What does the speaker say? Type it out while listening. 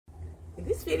In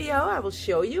this video I will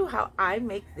show you how I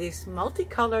make this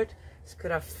multicolored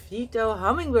Sgraffito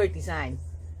hummingbird design.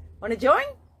 Wanna join?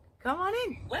 Come on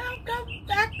in. Welcome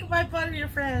back my Pottery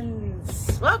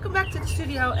friends. Welcome back to the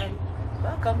studio and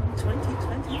welcome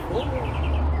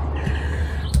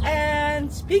 2024.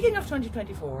 And speaking of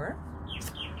 2024,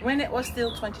 when it was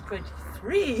still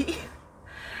 2023,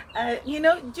 you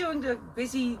know, during the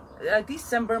busy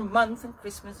December month and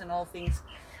Christmas and all things,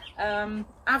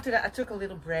 after that I took a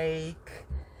little break.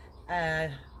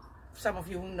 Some of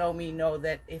you who know me know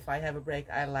that if I have a break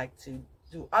I like to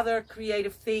do other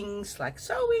creative things like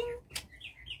sewing.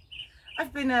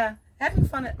 I've been having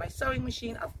fun at my sewing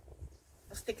machine. I'll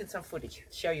stick in some footage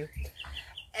to show you.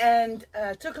 And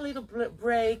took a little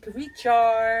break,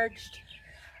 recharged,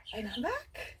 and I'm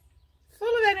back full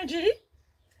of energy.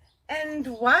 And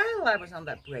while I was on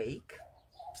that break,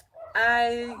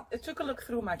 I took a look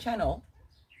through my channel,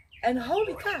 and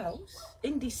holy cows,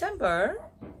 in December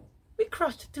we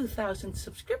crossed 2,000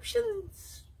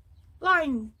 subscriptions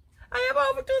line. I have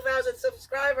over 2,000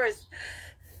 subscribers.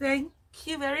 Thank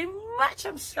you very much.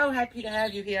 I'm so happy to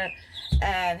have you here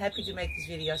and happy to make these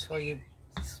videos for you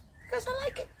because I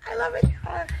like it. I love it.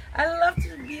 I love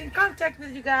to be in contact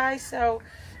with you guys. So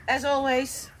as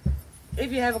always,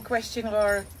 if you have a question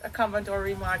or a comment or a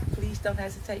remark, please don't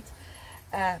hesitate.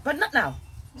 But not now.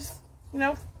 Just, you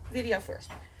know, video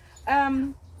first.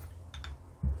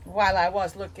 While I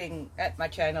was looking at my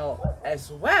channel as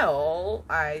well,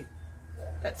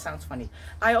 that sounds funny.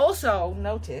 I also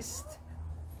noticed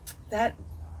that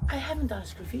I haven't done a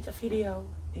Sgraffito video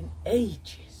in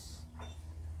ages,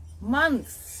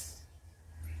 months.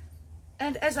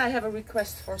 And as I have a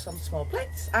request for some small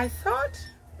plates, I thought,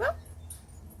 well,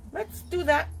 let's do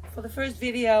that for the first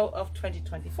video of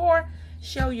 2024.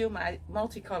 Show you my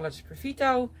multicolored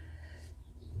Sgraffito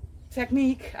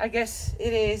technique, I guess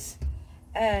it is.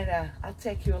 And I'll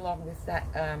take you along with that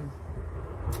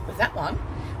one.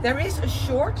 There is a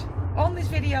short on this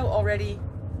video already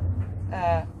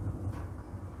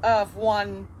of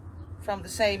one from the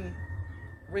same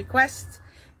request.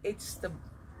 It's the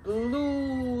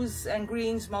blues and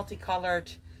greens multicolored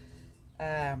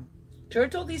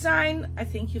turtle design. I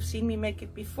think you've seen me make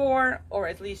it before, or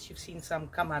at least you've seen some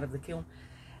come out of the kiln.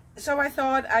 So I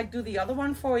thought I'd do the other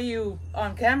one for you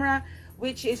on camera,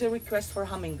 which is a request for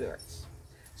hummingbirds.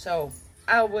 So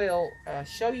I will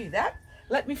show you that.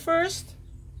 Let me first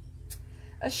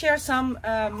share some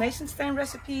mason stain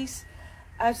recipes.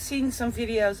 I've seen some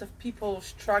videos of people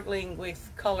struggling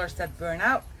with colors that burn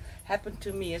out. Happened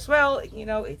to me as well. You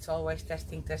know, it's always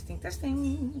testing, testing,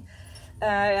 testing.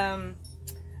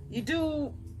 You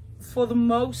do, for the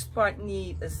most part,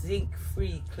 need a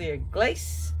zinc-free clear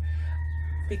glaze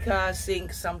because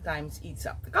zinc sometimes eats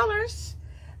up the colors.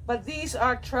 But these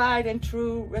are tried and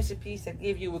true recipes that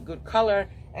give you a good color,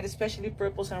 and especially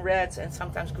purples and reds and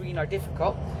sometimes green are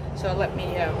difficult. So let me,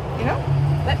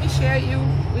 let me share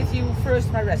with you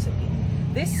first my recipe.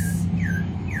 This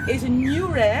is a new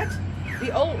red.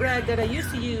 The old red that I used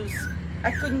to use,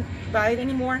 I couldn't buy it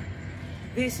anymore.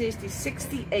 This is the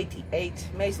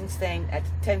 6088 mason stain at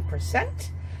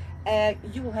 10%.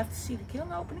 You will have to see the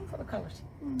kiln opening for the colors.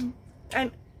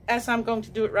 And as I'm going to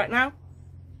do it right now.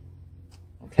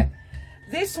 Okay,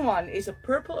 this one is a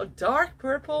purple, a dark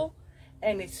purple,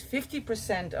 and it's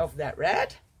 50% of that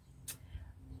red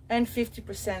and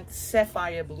 50%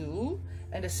 sapphire blue,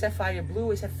 and the sapphire blue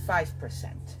is at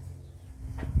 5%.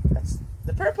 That's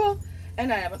the purple.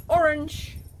 And I have an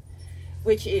orange,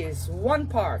 which is 1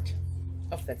 part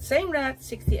of that same red,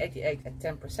 6088 at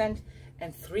 10%,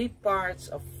 and 3 parts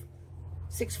of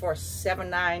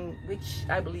 6479, which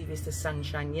I believe is the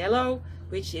sunshine yellow,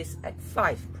 which is at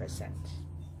 5%.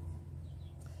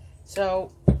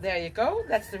 So there you go,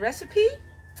 that's the recipe.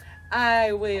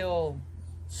 I will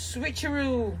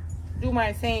switcheroo, do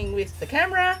my thing with the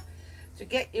camera to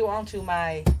get you onto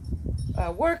my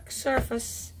work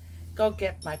surface. Go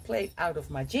get my plate out of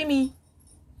my jimmy,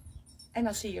 and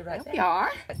I'll see you right there. We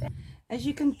are. As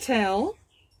you can tell,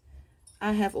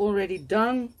 I have already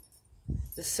done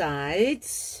the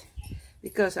sides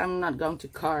because I'm not going to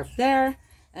carve there,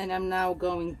 and I'm now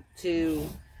going to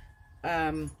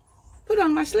put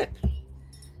on my slip.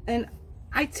 And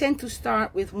I tend to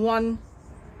start with one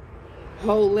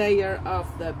whole layer of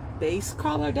the base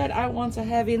color that I want to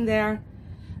have in there.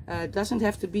 Doesn't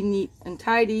have to be neat and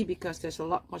tidy because there's a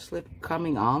lot more slip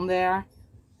coming on there,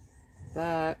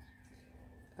 but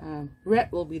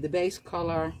red will be the base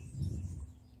color,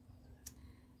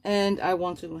 and I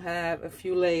want to have a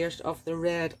few layers of the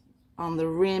red on the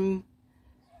rim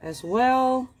as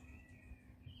well,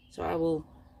 so I will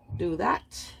do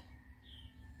that.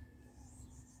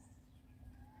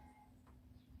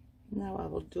 Now I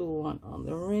will do one on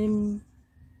the rim.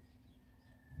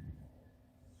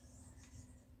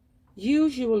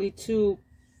 Usually 2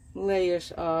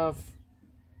 layers of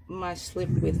my slip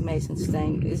with mason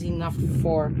stain is enough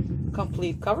for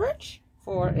complete coverage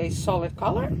for a solid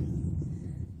color.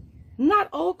 Not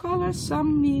all colors,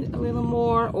 some need a little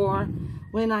more, or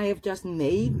when I have just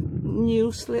made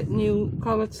new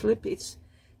colored slip, it's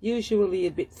usually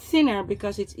a bit thinner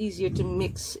because it's easier to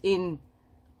mix in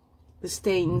the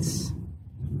stains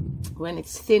when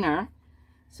it's thinner.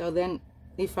 So then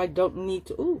if I don't need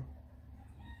to,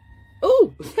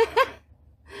 ooh,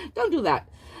 don't do that.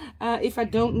 If I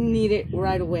don't need it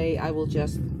right away, I will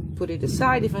just put it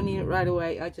aside. If I need it right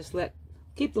away, I just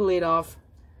keep the lid off,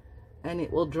 and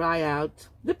it will dry out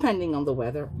depending on the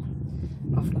weather,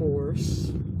 of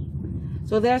course.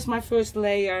 So there's my first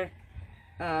layer.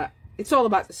 It's all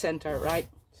about the center, right?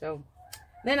 So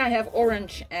then I have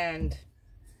orange and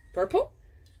purple.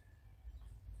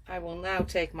 I will now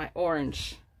take my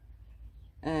orange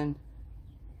and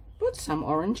put some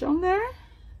orange on there.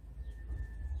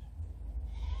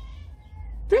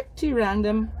 Pretty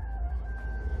random.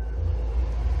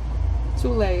 2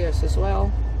 layers as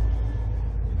well.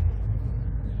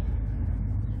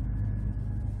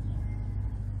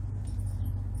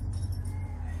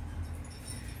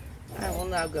 I will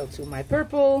now go to my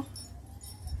purple,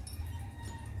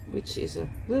 which is a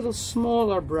little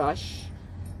smaller brush,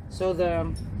 so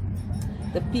the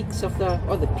peaks of the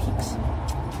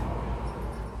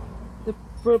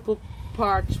purple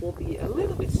parts will be a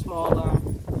little bit smaller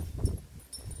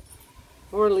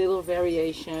for a little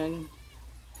variation.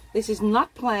 This is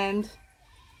not planned.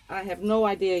 I have no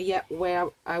idea yet where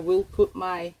I will put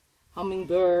my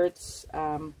hummingbirds.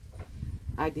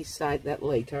 I decide that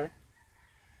later.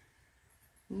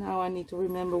 Now I need to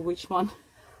remember which one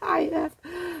I have.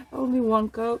 Only 1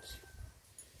 coat.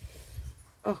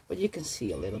 Oh, but you can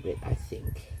see a little bit, I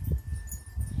think.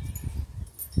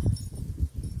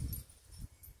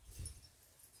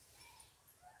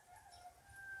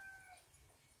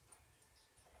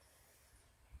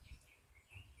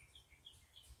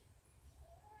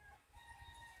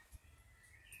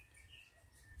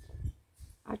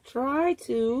 I try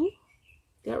to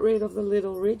get rid of the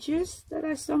little ridges that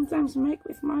I sometimes make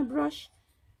with my brush.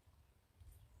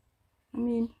 I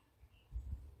mean,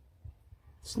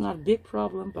 it's not a big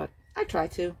problem, but I try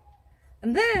to.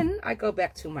 And then I go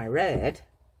back to my red.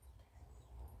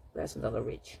 There's another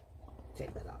ridge.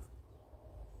 Take that off.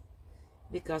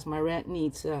 Because my red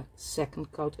needs a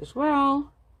second coat as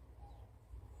well.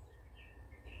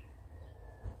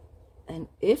 And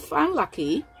if I'm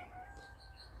lucky,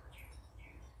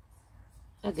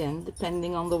 again,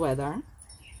 depending on the weather,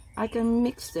 I can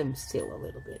mix them still a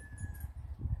little bit.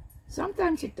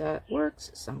 Sometimes it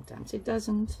works, sometimes it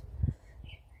doesn't.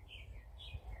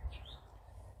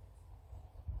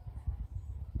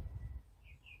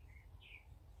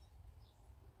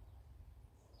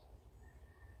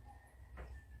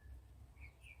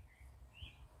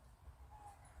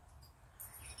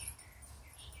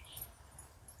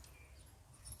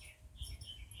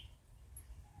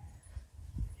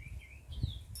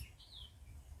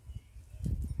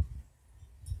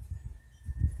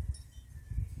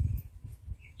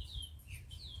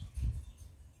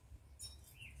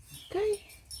 Okay.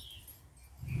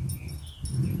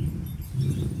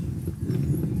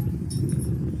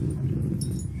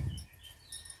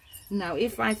 Now,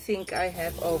 if I think I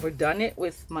have overdone it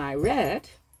with my red,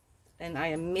 and I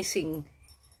am missing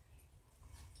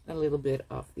a little bit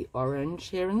of the orange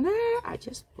here and there, I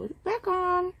just put it back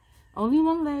on. Only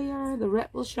 1 layer. The red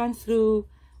will shine through,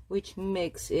 which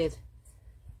makes it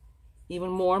even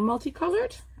more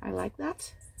multicolored. I like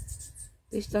that.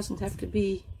 This doesn't have to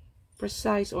be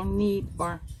precise or neat,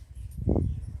 or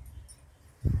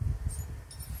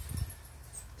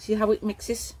see how it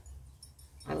mixes.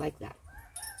 I like that.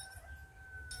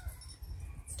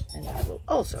 And I will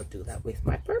also do that with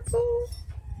my purple.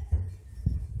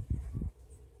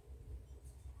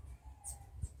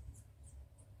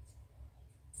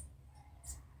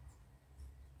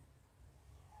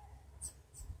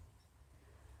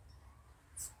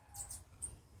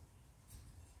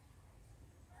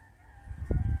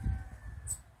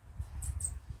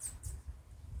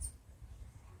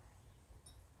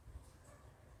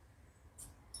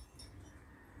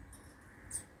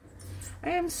 I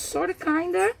am sort of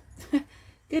kinda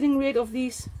getting rid of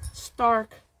these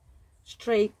stark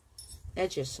straight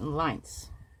edges and lines.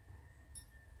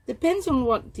 Depends on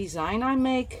what design I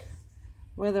make,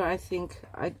 whether I think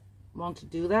I want to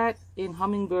do that. In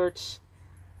hummingbirds,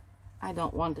 I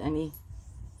don't want any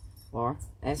or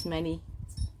as many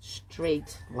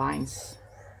straight lines.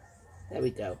 There we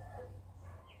go.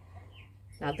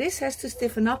 Now this has to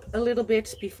stiffen up a little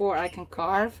bit before I can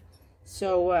carve.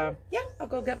 So yeah, I'll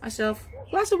go get myself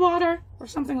a glass of water or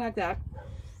something like that.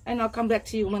 And I'll come back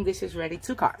to you when this is ready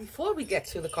to carve. Before we get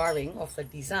to the carving of the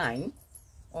design,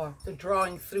 or the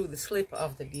drawing through the slip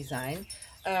of the design,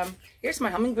 here's my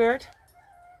hummingbird.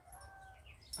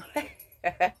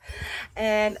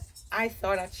 And I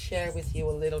thought I'd share with you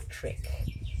a little trick.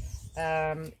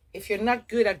 If you're not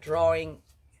good at drawing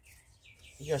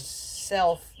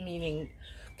yourself, meaning,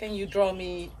 can you draw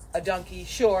me a donkey?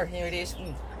 Sure, here it is.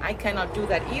 I cannot do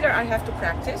that either. I have to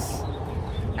practice.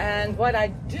 And what I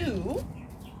do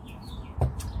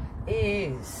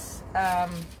is I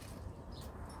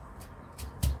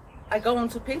go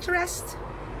onto Pinterest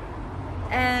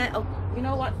and, oh, you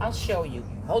know what? I'll show you.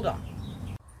 Hold on.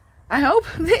 I hope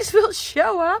this will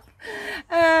show up.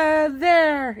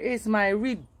 There is my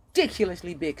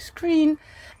ridiculously big screen.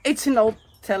 It's an old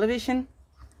television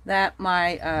that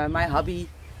my my hubby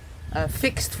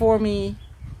fixed for me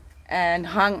and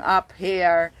hung up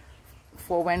here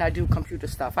for when I do computer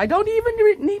stuff. I don't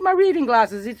even need my reading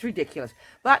glasses. It's ridiculous.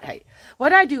 But hey,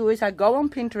 what I do is I go on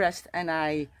Pinterest and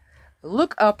I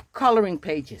look up coloring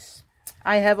pages.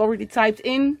 I have already typed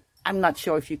in, I'm not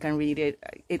sure if you can read it.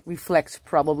 It reflects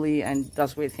probably and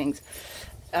does weird things.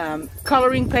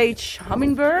 Coloring page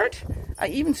hummingbird. I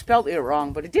even spelled it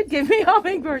wrong, but it did give me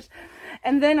hummingbirds.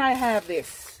 And then I have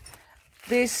this.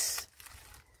 This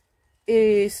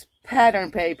is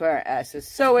pattern paper. As a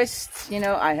sewist, you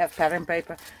know, I have pattern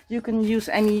paper. You can use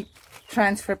any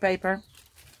transfer paper.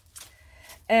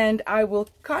 And I will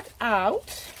cut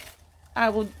out. I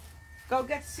will go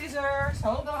get scissors.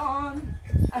 Hold on.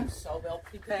 I'm so well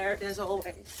prepared as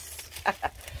always.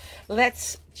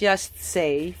 Let's just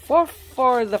say,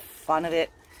 for the fun of it,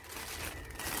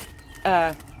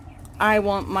 I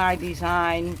want my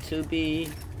design to be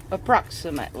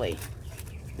approximately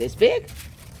this big.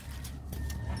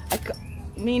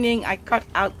 Meaning I cut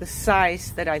out the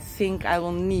size that I think I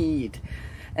will need.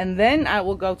 And then I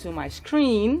will go to my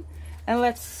screen and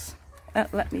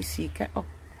let me see. Oh,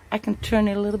 I can turn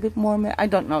it a little bit more. I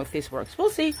don't know if this works. We'll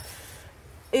see.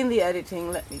 In the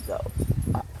editing, let me go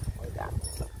up or down.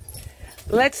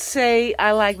 Let's say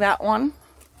I like that one.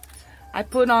 I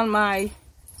put on my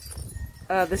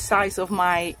the size of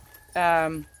my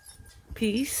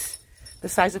piece, the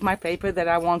size of my paper that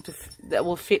I want to that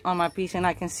will fit on my piece, and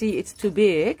I can see it's too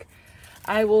big.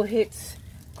 I will hit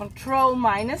Control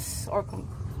minus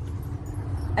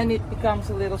and it becomes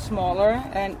a little smaller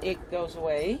and it goes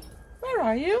away. Where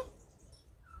are you?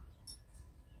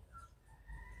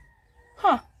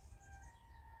 Huh.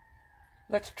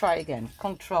 Let's try again.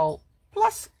 Control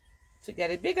plus to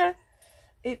get it bigger.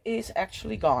 It is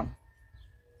actually gone.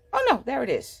 Oh no, there it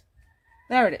is.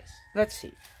 There it is. Let's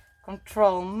see.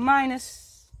 Control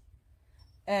minus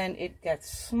and it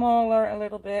gets smaller a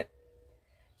little bit.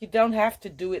 You don't have to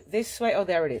do it this way. Oh,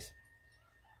 there it is.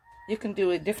 You can do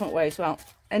it different ways. Well,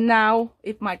 and now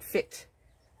it might fit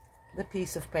the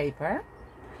piece of paper.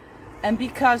 And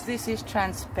because this is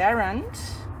transparent,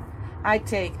 I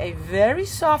take a very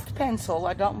soft pencil.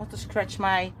 I don't want to scratch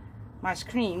my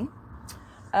screen.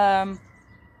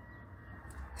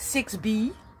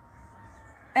 6B,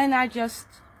 and I just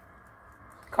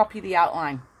copy the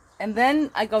outline, and then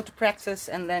I go to practice,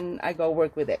 and then I go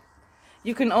work with it.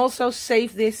 You can also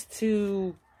save this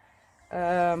to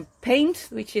Paint,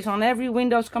 which is on every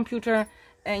Windows computer,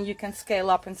 and you can scale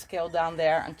up and scale down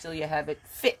there until you have it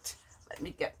fit. Let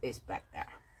me get this back there.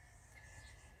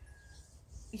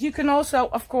 You can also,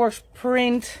 of course,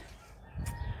 print.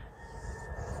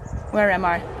 Where am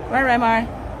I? Where am I?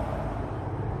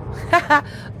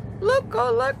 Look,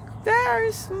 oh look,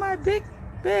 there's my big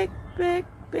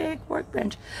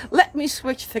workbench. Let me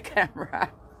switch the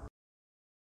camera.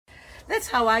 That's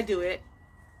how I do it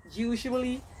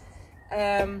usually.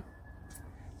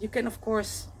 You can of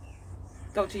course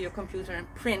go to your computer and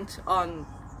print on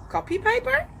copy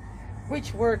paper,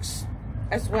 which works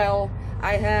as well.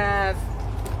 I have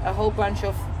a whole bunch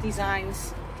of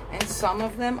designs and some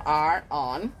of them are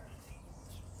on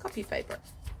copy paper.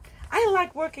 I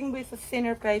like working with a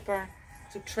thinner paper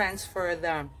to transfer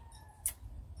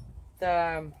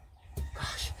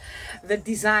the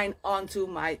design onto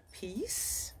my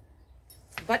piece,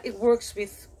 but it works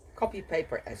with copy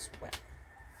paper as well.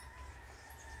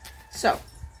 So,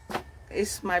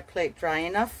 is my plate dry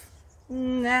enough?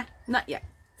 Nah, not yet.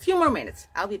 A few more minutes.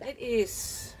 I'll be back. It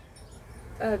is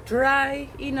dry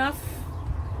enough,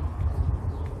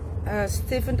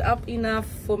 stiffened up enough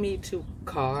for me to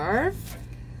carve.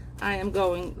 I am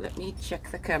going, let me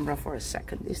check the camera for a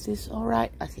second. Is this all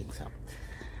right? I think so.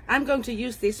 I'm going to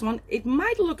use this one. It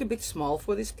might look a bit small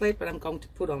for this plate, but I'm going to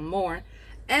put on more.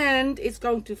 and it's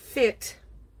going to fit,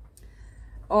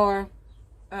 or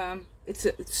it's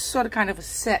sort of kind of a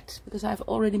set, because I've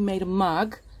already made a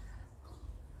mug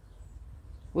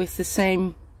with the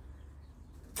same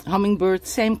hummingbird,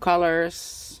 same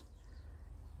colors.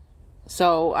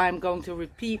 So I'm going to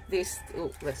repeat this.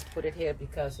 Oh, let's put it here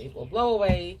because it will blow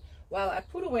away while I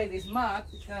put away this mug,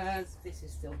 because this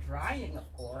is still drying, of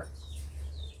course.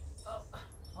 Oh,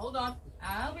 hold on,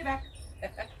 I'll be back.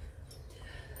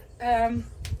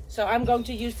 So I'm going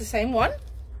to use the same one,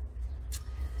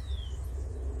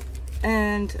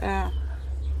 and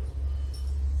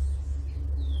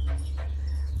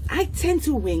I tend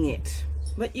to wing it,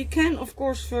 but you can of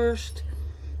course first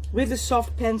with a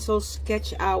soft pencil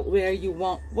sketch out where you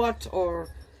want what, or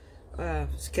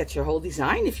sketch your whole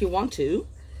design if you want to.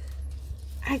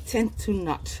 I tend to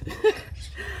not.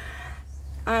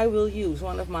 I will use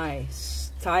one of my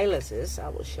styluses. I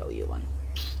will show you one.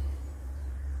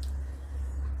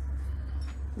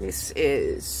 This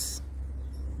is,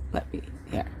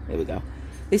 here we go.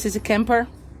 This is a Kemper.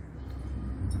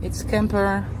 It's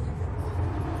Kemper.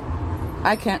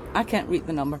 I can't read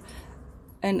the number.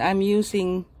 And I'm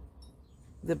using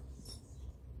the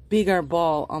bigger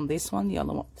ball on this one. The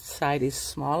other side is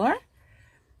smaller.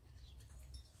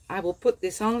 I will put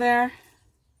this on there.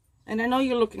 And I know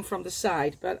you're looking from the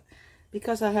side, but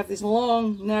because I have this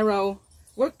long, narrow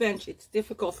workbench, it's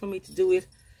difficult for me to do it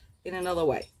in another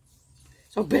way.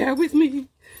 So bear with me.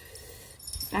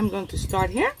 I'm going to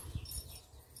start here.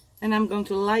 And I'm going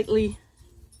to lightly,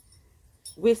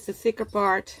 with the thicker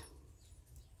part,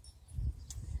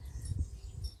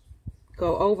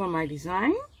 go over my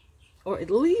design, or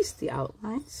at least the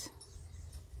outlines.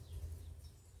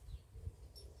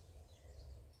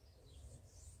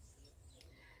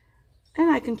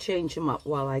 And I can change them up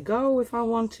while I go if I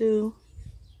want to.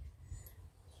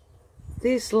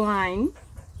 This line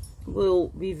will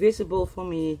be visible for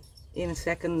me in a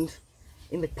second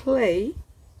in the clay,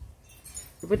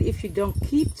 but if you don't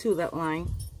keep to that line,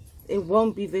 it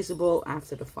won't be visible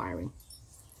after the firing.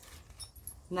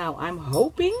 Now I'm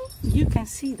hoping you can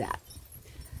see that.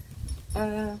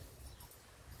 I'm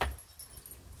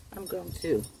going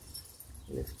to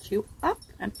lift you up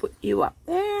and put you up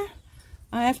there.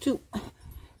 I have to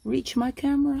reach my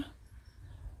camera.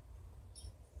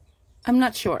 I'm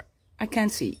not sure. I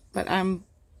can't see, but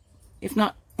if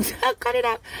not, I'll cut it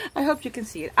out. I hope you can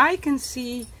see it. I can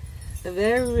see a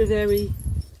very, very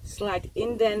slight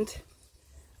indent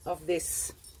of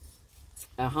this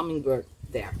hummingbird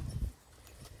there.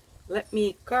 Let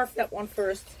me carve that one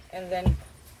first, and then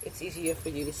it's easier for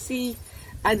you to see.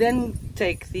 I then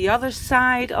take the other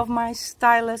side of my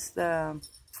stylus, the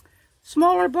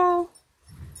smaller ball,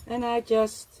 and I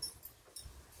just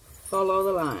follow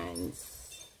the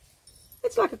lines.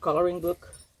 It's like a coloring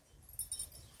book.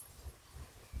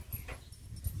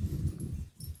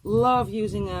 Love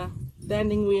using a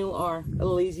bending wheel or a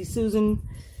lazy Susan,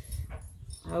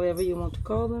 however you want to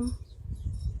call them.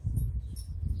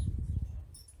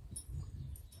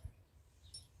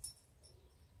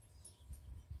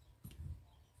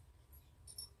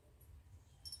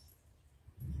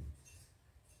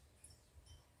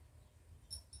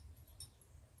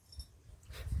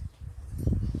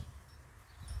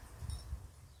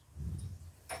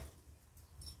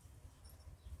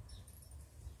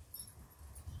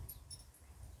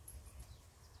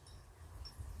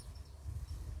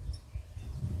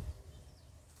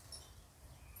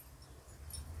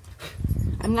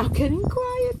 I'm now getting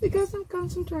quiet because I'm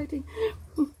concentrating.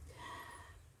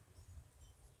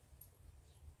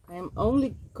 I am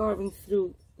only carving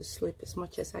through the slip as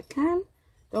much as I can.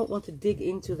 Don't want to dig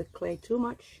into the clay too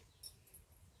much.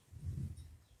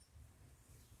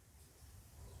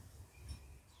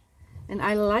 And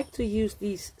I like to use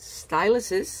these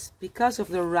styluses because of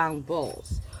the round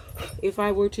balls. If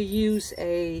I were to use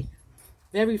a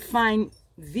very fine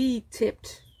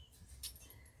V-tipped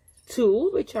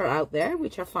tool, which are out there,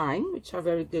 which are fine, which are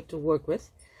very good to work with,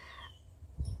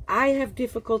 I have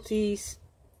difficulties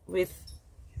with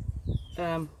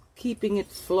keeping it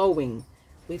flowing,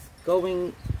 with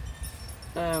going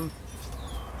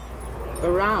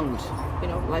around, you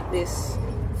know, like this.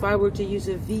 If I were to use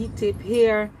a V-tip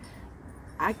here,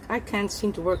 I can't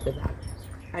seem to work with that.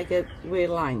 I get weird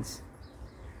lines.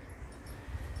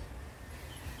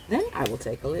 Then I will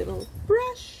take a little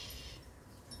brush,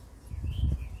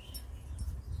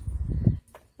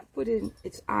 put in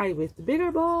its eye with the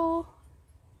bigger ball,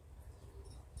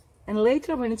 and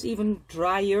later when it's even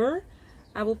drier,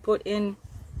 I will put in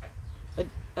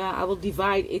I will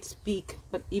divide its beak,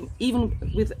 but even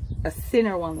with a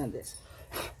thinner one than this.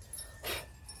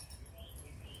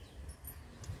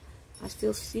 I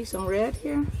still see some red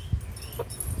here.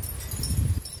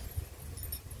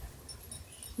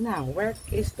 Now, where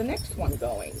is the next one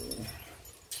going?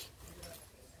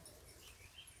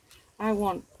 I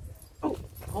want, oh,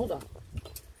 hold on.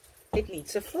 It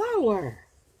needs a flower.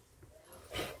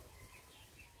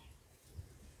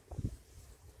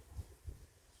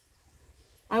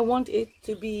 I want it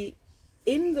to be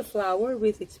in the flower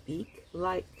with its beak,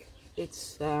 like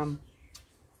it's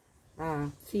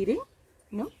feeding,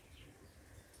 you know,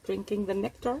 drinking the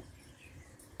nectar.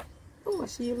 Oh, I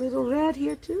see a little red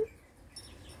here too.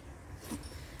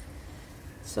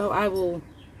 So I will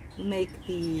make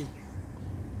the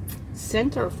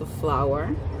center of the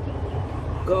flower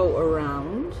go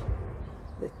around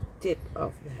the tip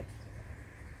of that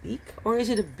beak, or is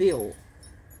it a bill?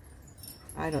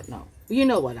 I don't know. You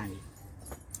know what I mean.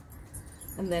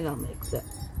 And then I'll make the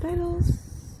petals.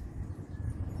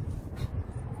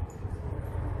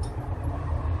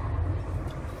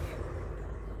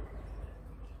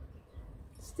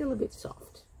 Still a bit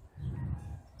soft.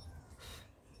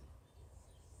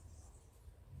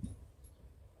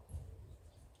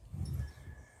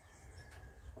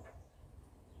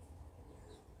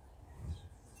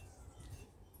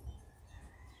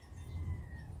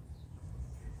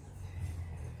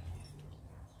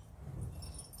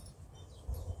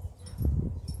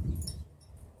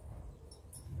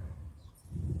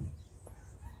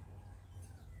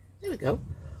 There we go.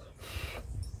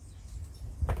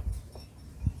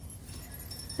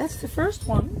 That's the first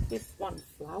one with one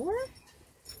flower.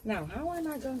 Now, how am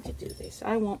I going to do this?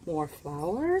 I want more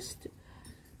flowers.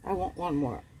 I want one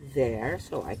more there,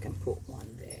 so I can put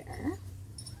one there.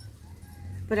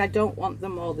 But I don't want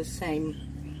them all the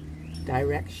same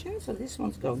direction, so this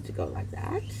one's going to go like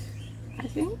that, I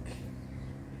think.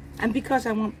 And because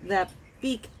I want that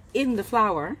beak in the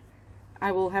flower,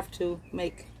 I will have to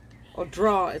make or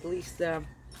draw at least the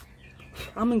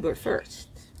hummingbird first,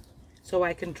 so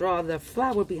I can draw the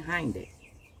flower behind it.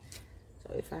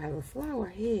 So if I have a flower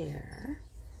here,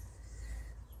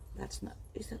 that's not,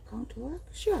 is that going to work?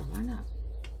 Sure, why not?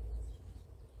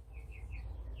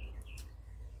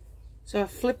 So I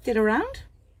flipped it around.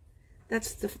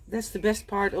 That's the best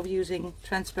part of using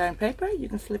transparent paper. You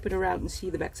can flip it around and see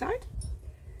the back side.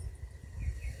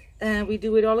 And we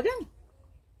do it all again.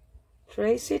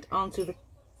 Trace it onto the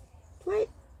plate.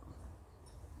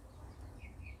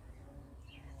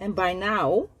 And by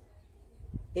now,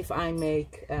 if I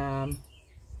make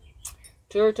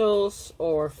turtles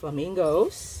or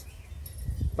flamingos,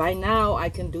 by now I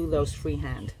can do those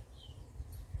freehand.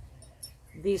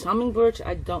 These hummingbirds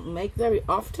I don't make very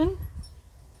often,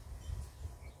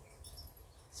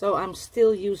 so I'm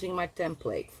still using my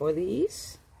template for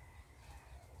these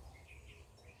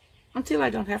until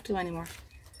I don't have to anymore.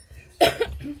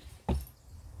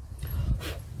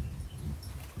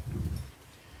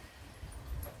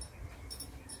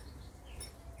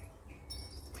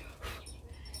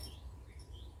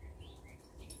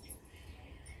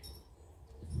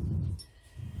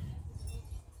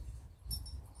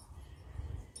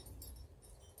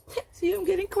 See, I'm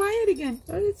getting quiet again.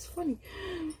 Oh, it's funny.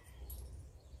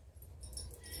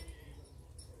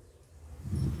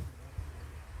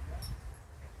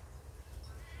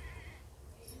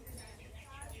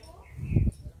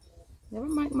 Never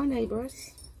mind my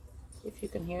neighbors, if you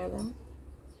can hear them.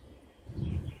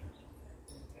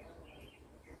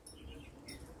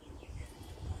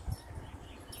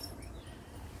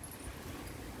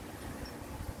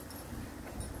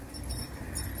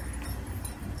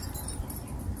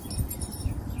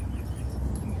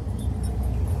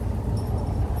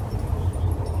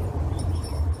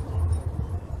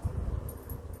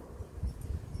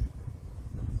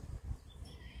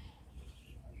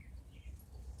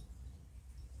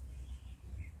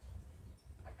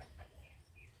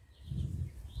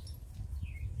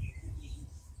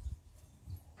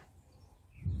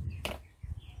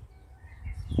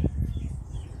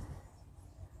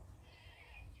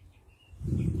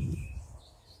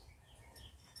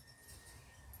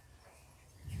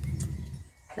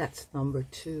 That's number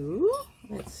 2.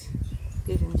 Let's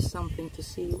give him something to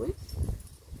see with.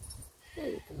 There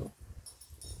you go.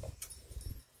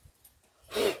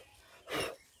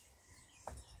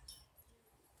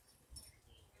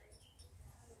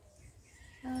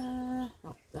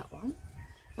 Oh, that one.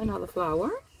 Another flower.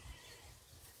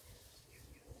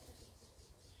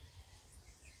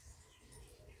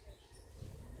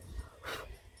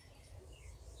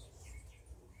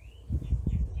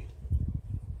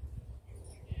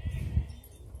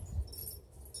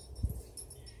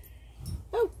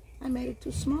 I made it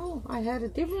too small. I had a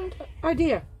different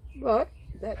idea, but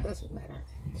that doesn't matter.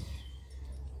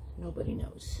 Nobody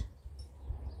knows.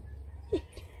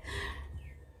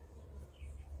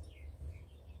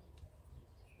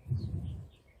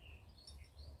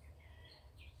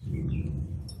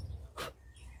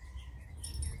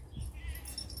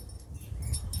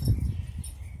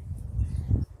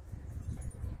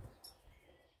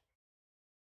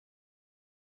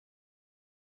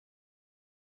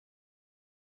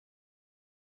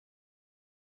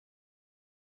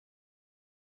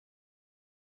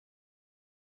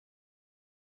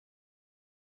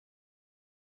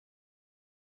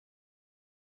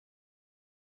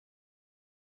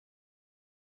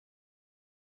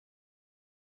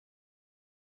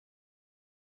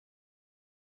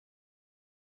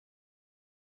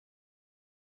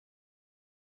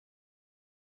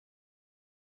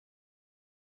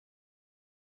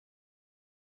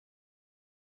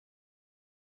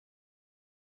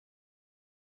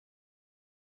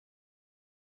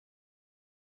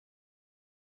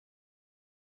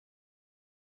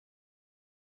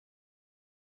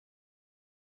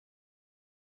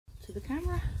 to the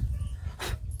camera.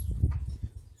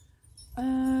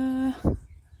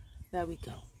 There we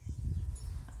go.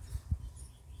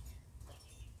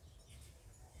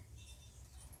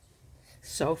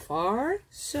 So far,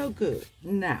 so good.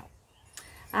 Now,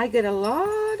 I get a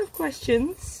lot of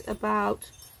questions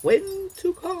about when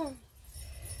to carve.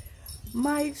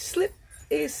 My slip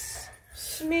is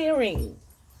smearing.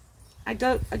 I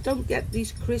don't get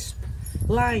these crisp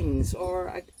lines,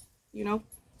 or you know,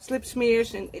 slip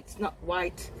smears and it's not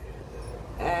white.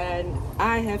 And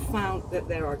I have found that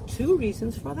there are two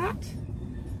reasons for that.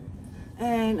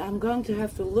 And I'm going to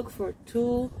have to look for a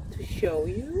tool to show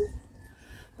you.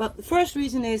 But the first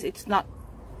reason is it's not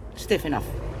stiff enough.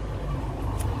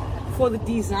 For the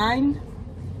design,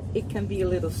 it can be a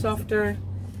little softer.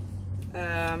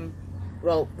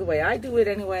 Well, the way I do it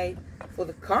anyway. For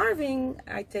the carving,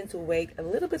 I tend to wait a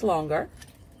little bit longer.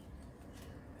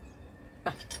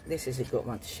 This is a good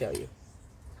one to show you.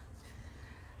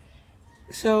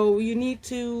 So you need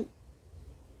to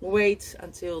wait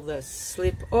until the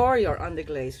slip or your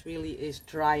underglaze really is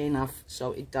dry enough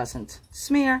so it doesn't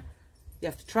smear. You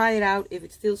have to try it out. If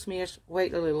it still smears,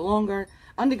 wait a little longer.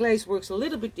 Underglaze works a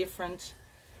little bit different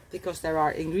because there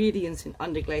are ingredients in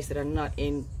underglaze that are not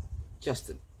in just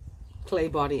the clay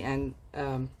body and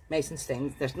mason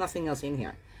stain. There's nothing else in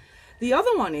here. The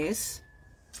other one is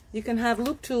you can have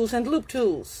loop tools and loop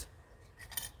tools.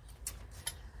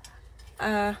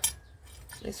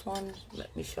 This one,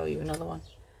 let me show you another one.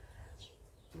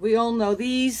 We all know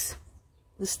these,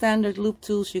 the standard loop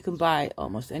tools you can buy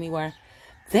almost anywhere.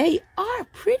 They are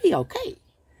pretty okay,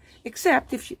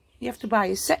 except if you have to buy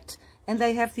a set, and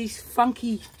they have these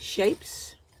funky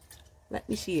shapes. Let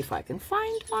me see if I can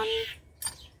find one.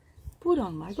 Put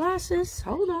on my glasses,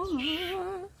 hold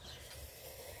on.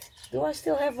 Do I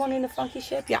still have one in a funky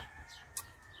shape? Yeah.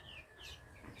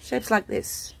 Shapes like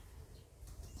this.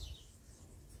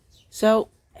 So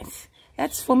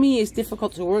that's, for me, is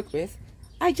difficult to work with.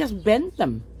 I just bend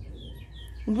them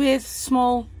with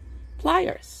small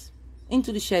pliers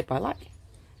into the shape I like,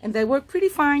 and they work pretty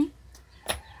fine.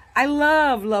 I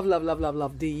love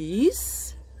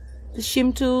these, the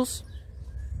shim tools.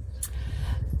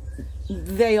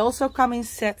 They also come in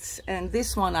sets, and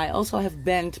this one I also have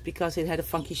bent because it had a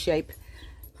funky shape.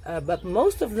 But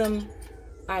most of them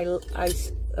I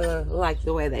like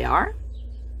the way they are.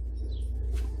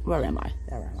 Where am I?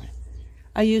 There am I.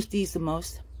 I use these the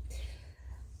most.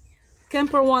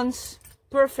 Camper ones,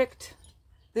 perfect.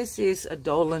 This is a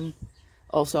Dolan,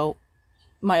 also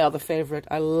my other favorite.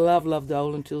 I love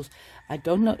Dolan tools. I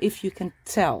don't know if you can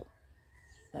tell.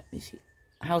 Let me see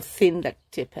how thin that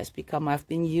tip has become. I've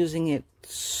been using it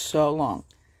so long,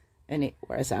 and it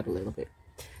wears out a little bit.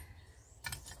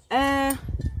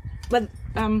 But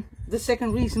the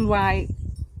second reason why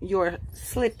your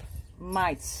slip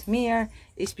might smear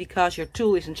is because your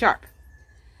tool isn't sharp.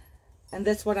 And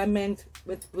that's what I meant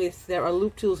with there are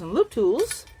loop tools and loop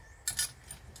tools.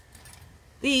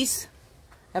 These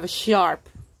have a sharp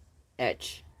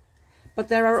edge, but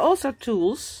there are also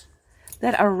tools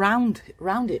that are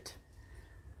rounded.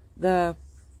 The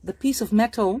piece of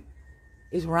metal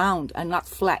is round and not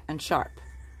flat and sharp.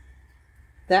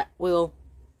 That will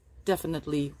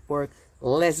definitely work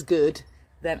less good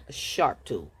than a sharp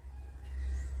tool.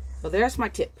 So there's my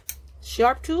tip.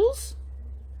 Sharp tools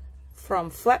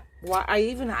from flat.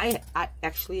 I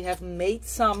actually have made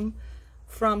some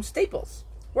from Staples.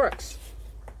 Works.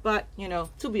 But, you know,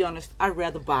 to be honest, I'd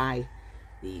rather buy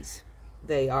these.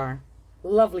 They are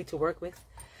lovely to work with.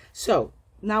 So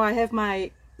now I have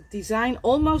my design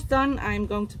almost done. I'm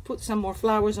going to put some more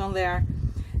flowers on there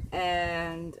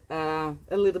and a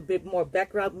little bit more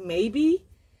background maybe.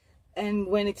 And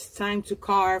when it's time to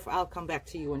carve, I'll come back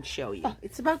to you and show you.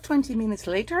 It's about 20 minutes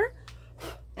later,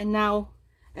 and now,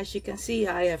 as you can see,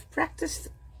 I have practiced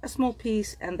a small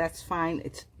piece, and that's fine.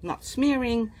 It's not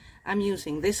smearing. I'm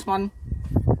using this one,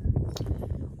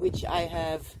 which I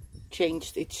have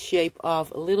changed its shape of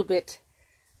a little bit,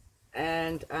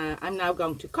 and I'm now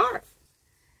going to carve.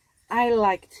 I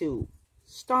like to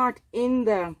start in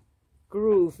the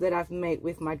groove that I've made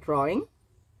with my drawing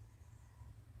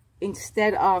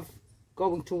instead of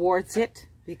going towards it,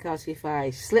 because if I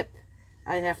slip,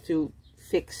 I have to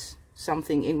fix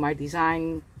something in my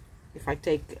design if I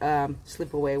take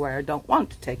slip away where I don't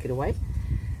want to take it away.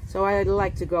 So I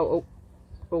like to go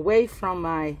away from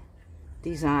my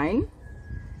design,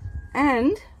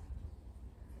 and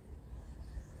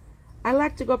I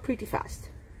like to go pretty fast.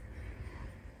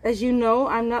 As you know,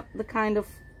 I'm not the kind of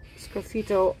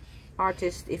Sgraffito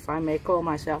artist, if I may call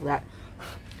myself that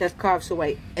carves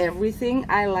away everything.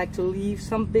 I like to leave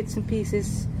some bits and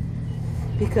pieces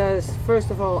because, first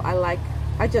of all,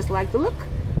 I I just like the look,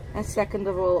 and second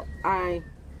of all,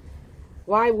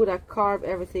 why would I carve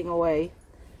everything away?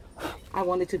 I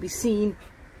want it to be seen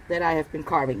that I have been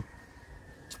carving.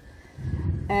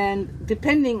 And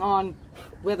depending on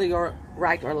whether you're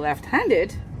right or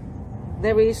left-handed,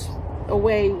 there is a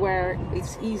way where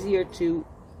it's easier to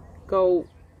go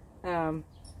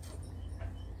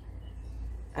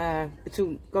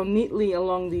neatly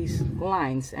along these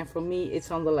lines, and for me it's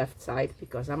on the left side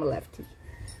because I'm a lefty.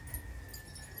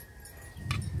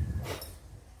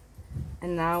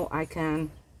 And now I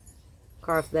can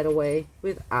carve that away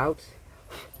without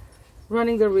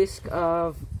running the risk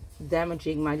of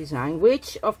damaging my design,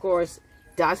 which of course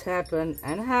does happen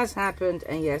and has happened,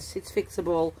 and yes, it's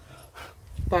fixable,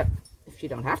 but if you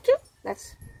don't have to,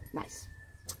 that's nice.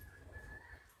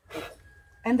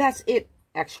 And that's it,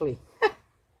 actually.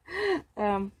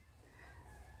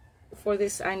 For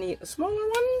this I need a smaller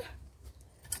one.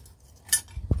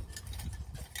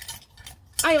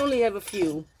 I only have a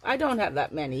few. I don't have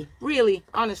that many. Really,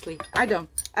 honestly, I don't.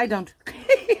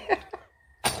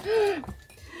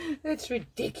 That's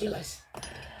ridiculous.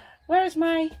 Where's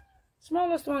my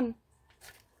smallest one?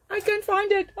 I can't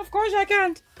find it. Of course I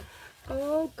can't.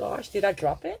 Oh gosh, did I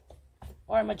drop it?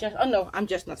 Or am I just... Oh no, I'm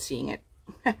just not seeing it.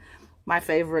 My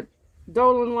favorite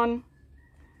Dolan one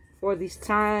for these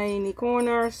tiny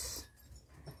corners.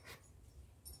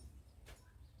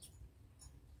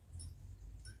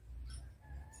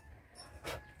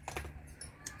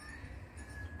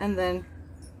 And then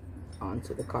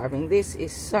onto the carving. This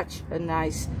is such a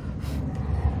nice,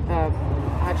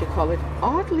 how do you call it,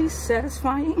 oddly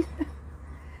satisfying.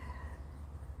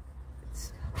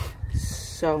 It's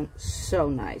so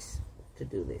nice to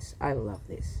do this. I love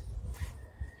this.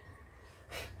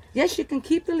 Yes, you can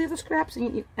keep the little scraps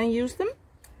and use them.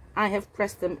 I have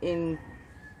pressed them in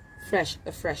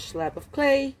a fresh slab of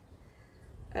clay.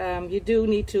 You do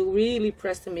need to really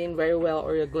press them in very well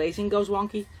or your glazing goes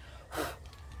wonky.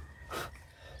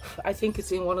 I think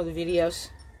it's in one of the videos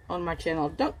on my channel.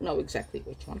 Don't know exactly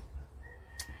which one.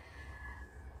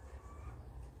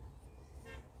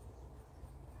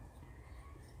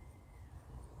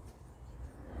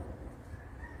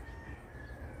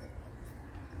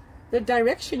 The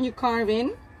direction you carve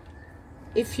in,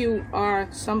 if you are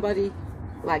somebody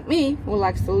like me who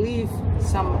likes to leave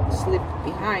some slip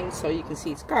behind so you can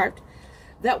see it's carved,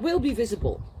 that will be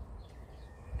visible.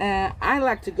 I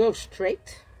like to go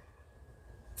straight.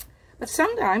 But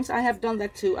sometimes I have done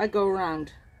that too. I go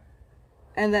around,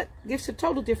 and that gives a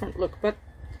total different look. But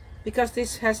because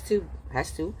this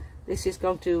this is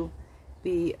going to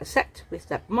be a set with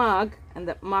that mug, and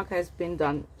that mug has been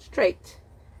done straight.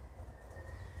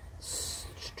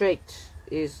 Straight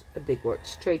is a big word,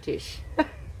 straightish.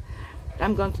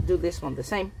 I'm going to do this one the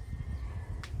same.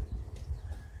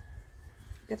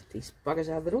 Get these buggers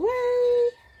out of the way.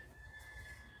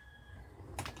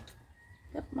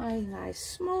 Get my nice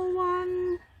small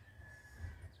one.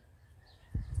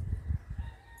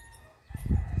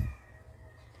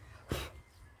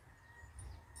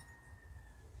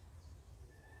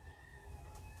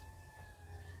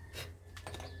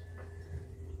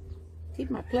 Keep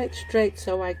my plate straight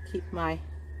so I keep my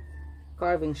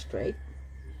carving straight.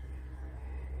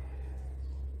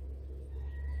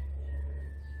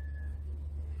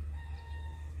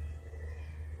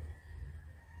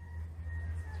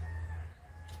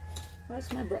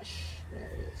 Where's my brush? There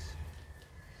it is.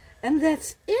 And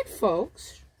that's it,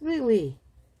 folks. Really.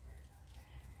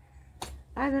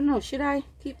 I don't know. Should I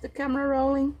keep the camera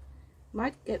rolling?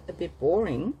 Might get a bit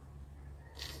boring.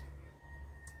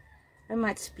 I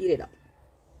might speed it up.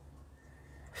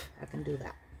 I can do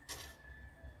that.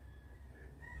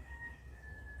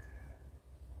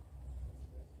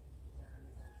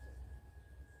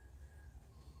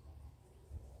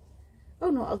 Oh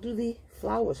no, I'll do the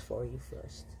flowers for you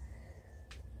first.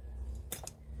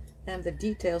 And the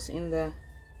details in the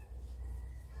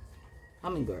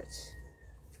hummingbirds.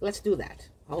 Let's do that.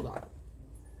 Hold on.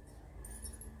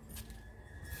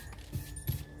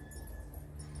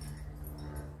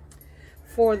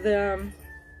 For the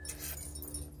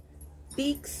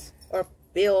beaks or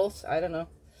bills, I don't know,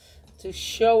 to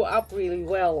show up really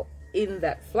well in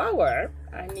that flower,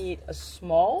 I need a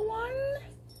small one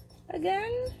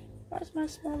again. Where's my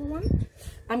small one?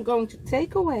 I'm going to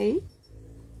take away,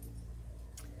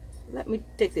 let me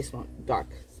take this one, dark,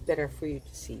 it's better for you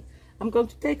to see. I'm going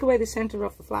to take away the center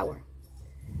of the flower.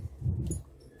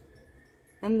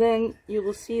 And then you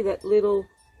will see that little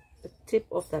tip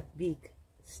of that beak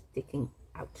sticking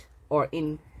out or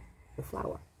in the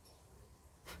flower.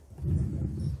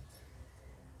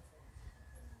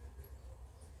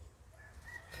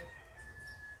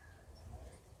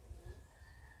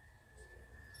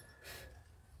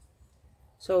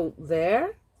 So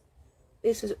there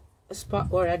is a spot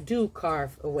where I do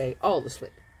carve away all the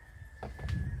slip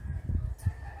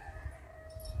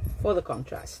for the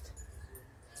contrast.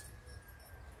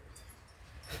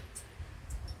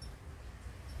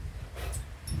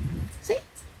 See?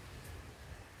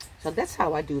 So that's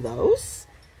how I do those.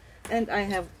 And I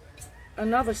have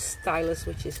another stylus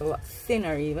which is a lot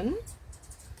thinner even.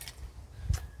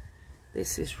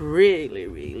 This is really,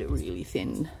 really, really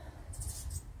thin.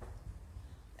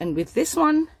 And with this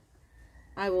one,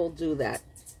 I will do that.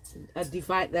 I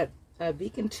divide that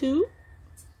beak in two.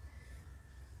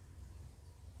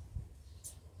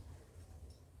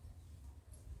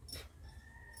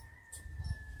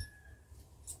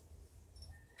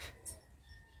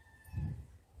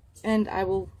 And I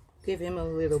will give him a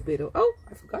little bit of, oh,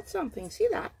 I forgot something. See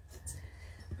that?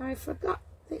 I forgot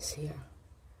this here.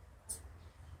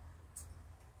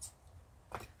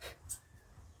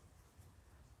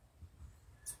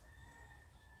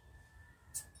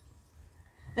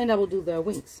 And I will do the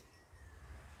wings.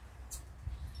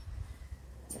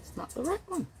 That's not the right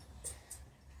one.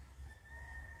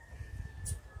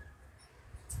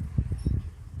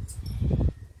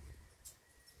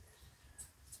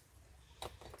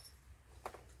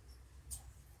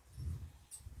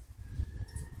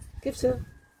 Gives a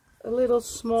little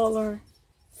smaller,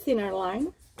 thinner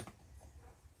line.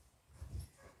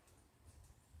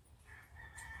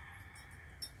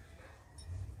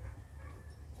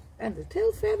 And the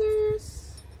tail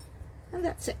feathers, and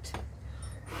that's it.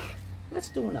 Let's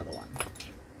do another one.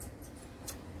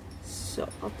 So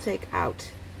I'll take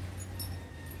out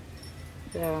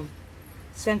the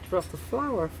center of the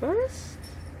flower first.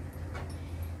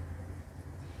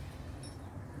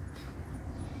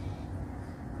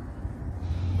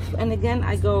 And again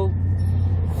I go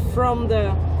from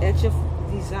the edge of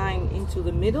the design into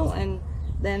the middle, and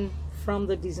then from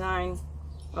the design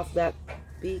of that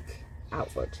beak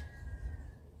outward.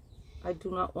 I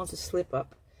do not want to slip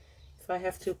up. If I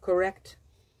have to correct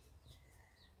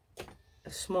a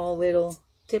small little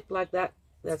tip like that,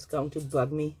 that's going to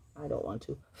bug me. I don't want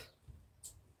to.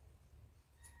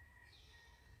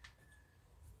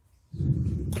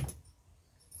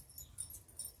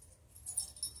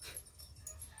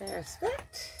 There's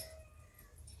that.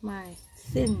 My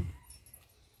thin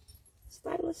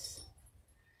stylus.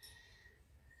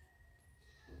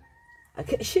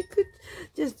 Okay, you could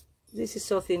just, this is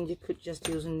so thin, you could just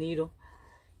use a needle.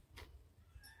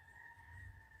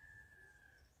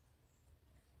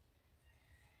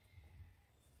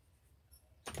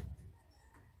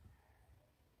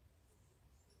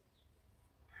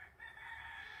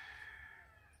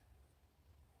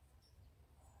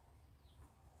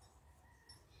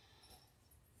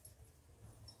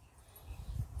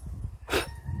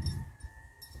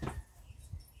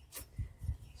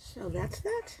 So that's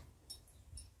that.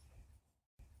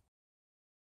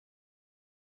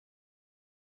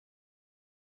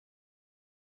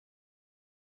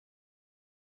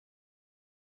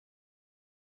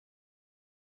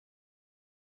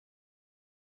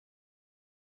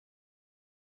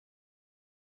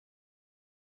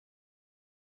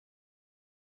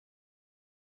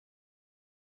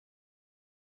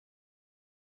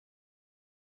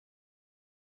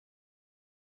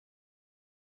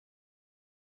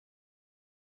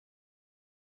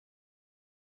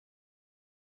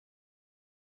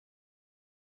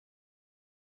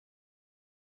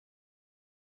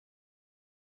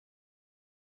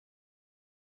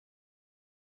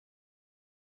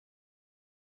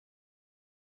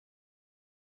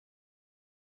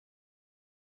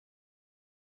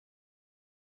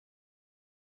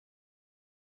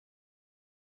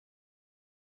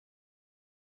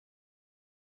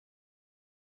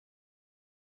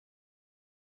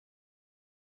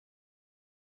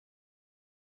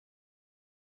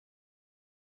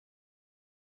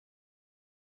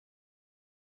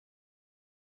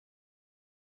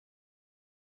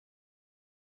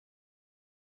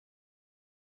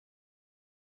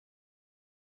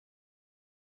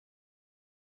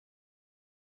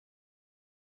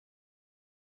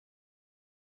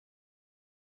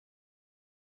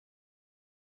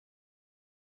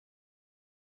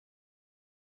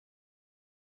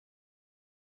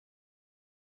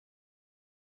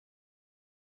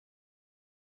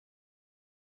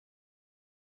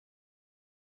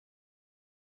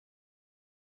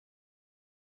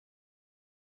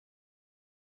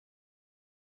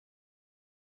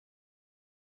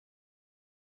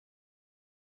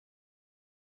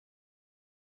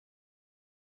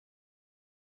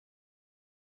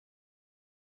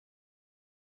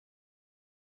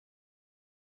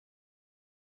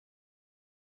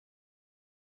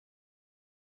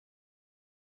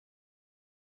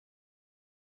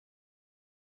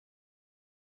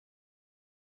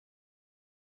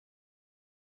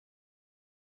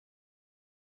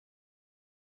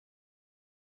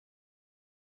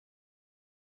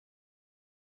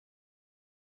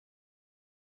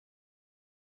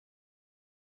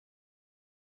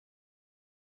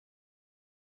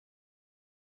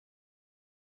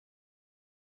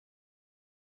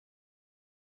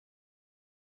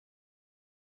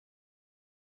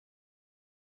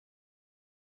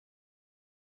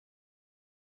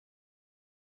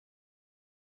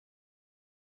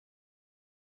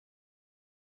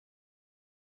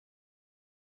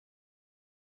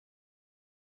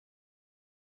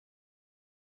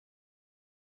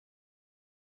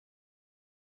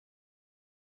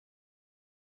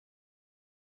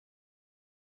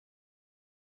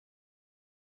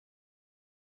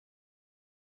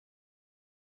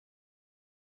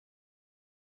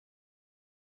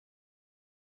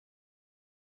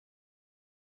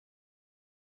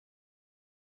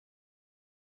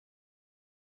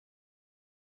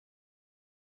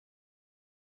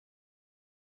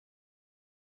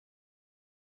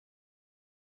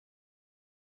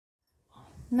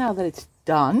 now that it's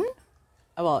done,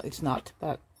 well, it's not,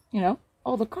 but you know,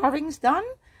 all the carving's done,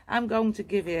 I'm going to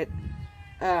give it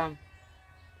an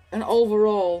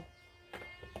overall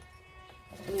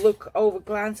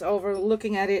glance over,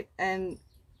 looking at it and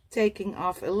taking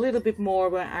off a little bit more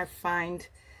where I find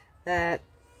that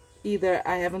either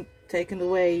I haven't taken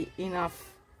away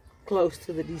enough close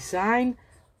to the design,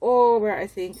 or where I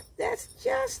think that's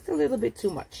just a little bit too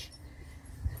much.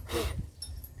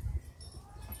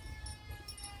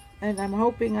 And I'm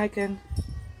hoping I can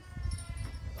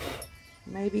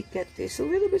maybe get this a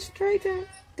little bit straighter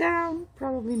down.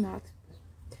 Probably not.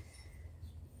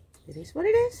 It is what it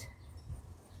is.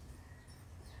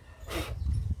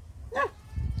 No,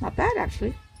 not bad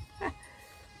actually.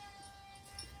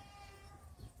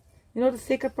 You know, the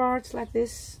thicker parts like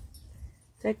this,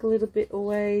 take a little bit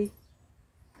away.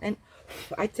 And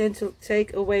I tend to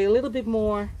take away a little bit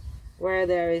more where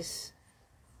there is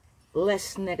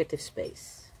less negative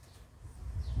space.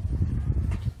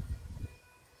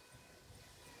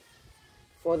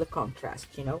 For the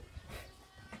contrast, you know.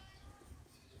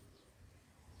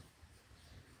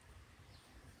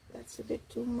 That's a bit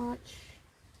too much.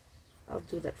 I'll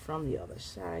do that from the other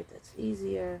side. That's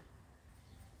easier.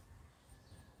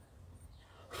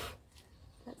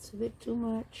 That's a bit too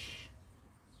much.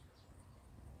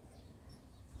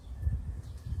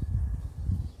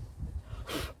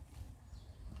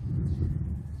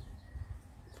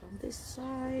 From this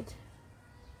side.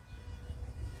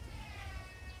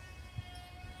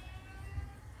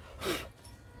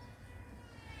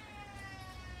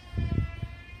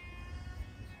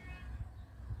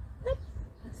 Nope,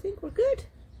 I think we're good.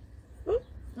 Oh,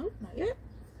 no, not yet.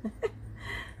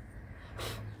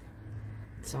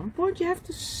 At some point you have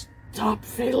to stop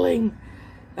fiddling.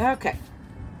 Okay.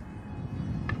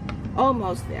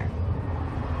 Almost there.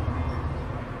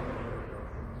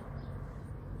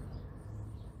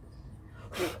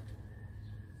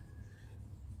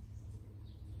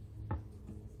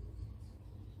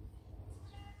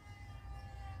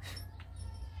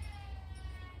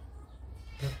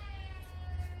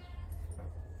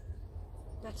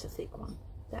 That's a thick one.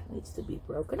 That needs to be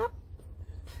broken up.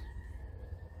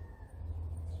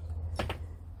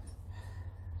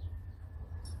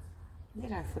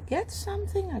 Did I forget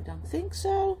something? I don't think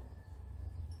so.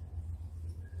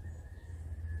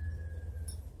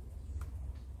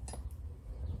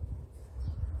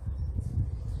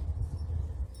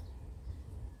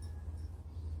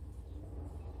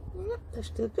 Nope, they're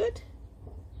still good.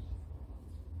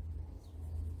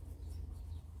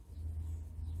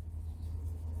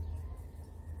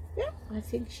 I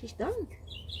think she's done.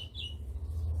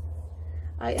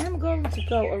 I am going to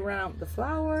go around the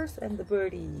flowers and the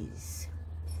birdies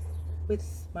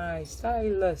with my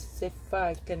stylus if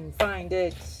I can find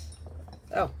it.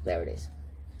 Oh, there it is.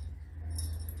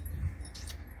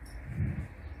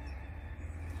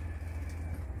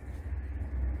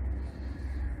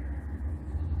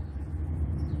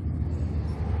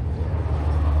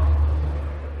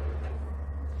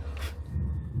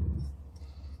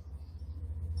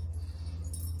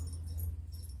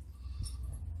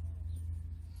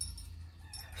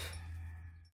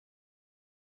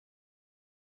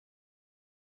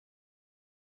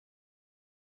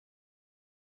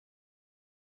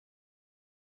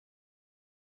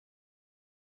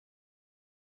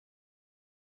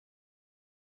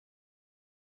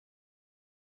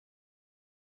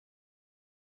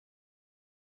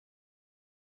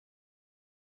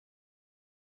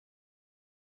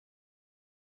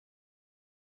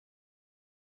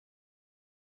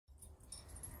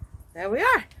 There we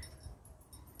are.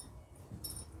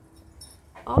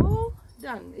 All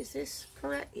done. Is this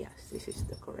correct? Yes, this is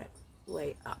the correct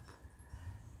way up.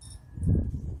 A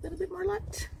little bit more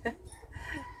light.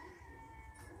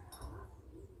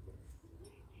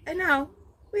 And now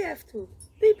we have to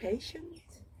be patient.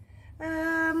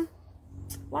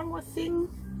 One more thing.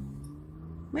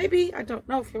 Maybe, I don't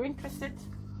know if you're interested.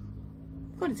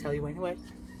 I'm going to tell you anyway.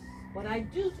 What I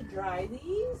do to dry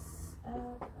these.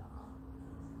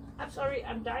 I'm sorry,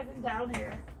 I'm diving down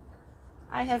here.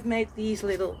 I have made these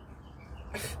little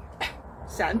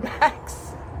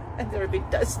sandbags and they're a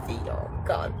bit dusty. Oh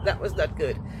God, that was not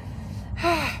good.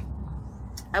 I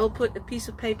will put a piece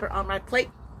of paper on my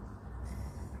plate.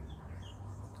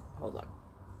 Hold on.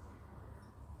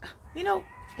 You know,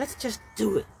 let's just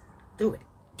do it. Do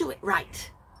it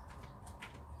right.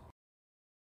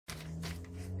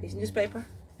 Piece of newspaper.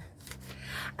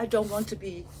 I don't want to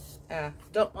be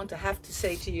don't want to have to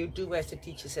say to you, do as the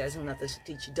teacher says and not as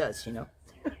the teacher does, you know.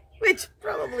 Which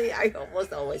probably I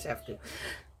almost always have to.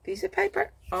 Piece of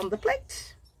paper on the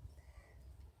plate.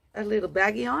 A little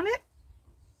baggie on it.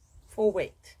 for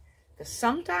weight, because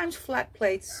sometimes flat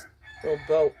plates will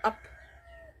bow up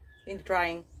in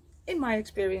drying, in my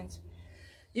experience.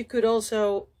 You could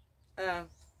also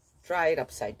dry it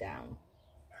upside down.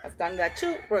 I've done that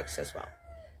too, works as well.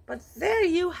 But there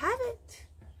you have it.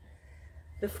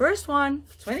 The first one,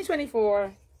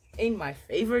 2024, in my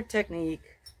favorite technique,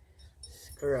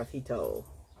 Sgraffito.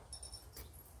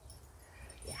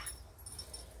 Yeah,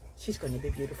 she's going to be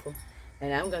beautiful.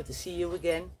 And I'm going to see you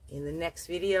again in the next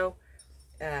video.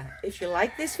 If you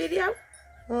like this video,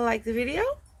 like the video.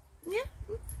 Yeah,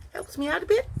 helps me out a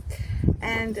bit.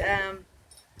 And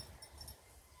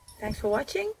thanks for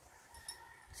watching.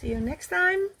 See you next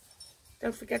time.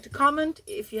 Don't forget to comment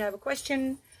if you have a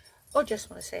question or just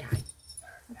want to say hi.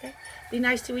 Okay? Be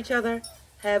nice to each other.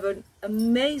 Have an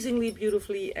amazingly,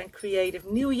 beautifully and creative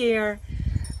new year.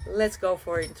 Let's go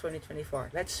for it in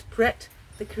 2024. Let's spread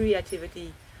the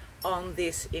creativity on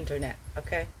this internet.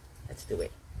 Okay? Let's do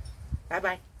it.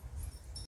 Bye-bye.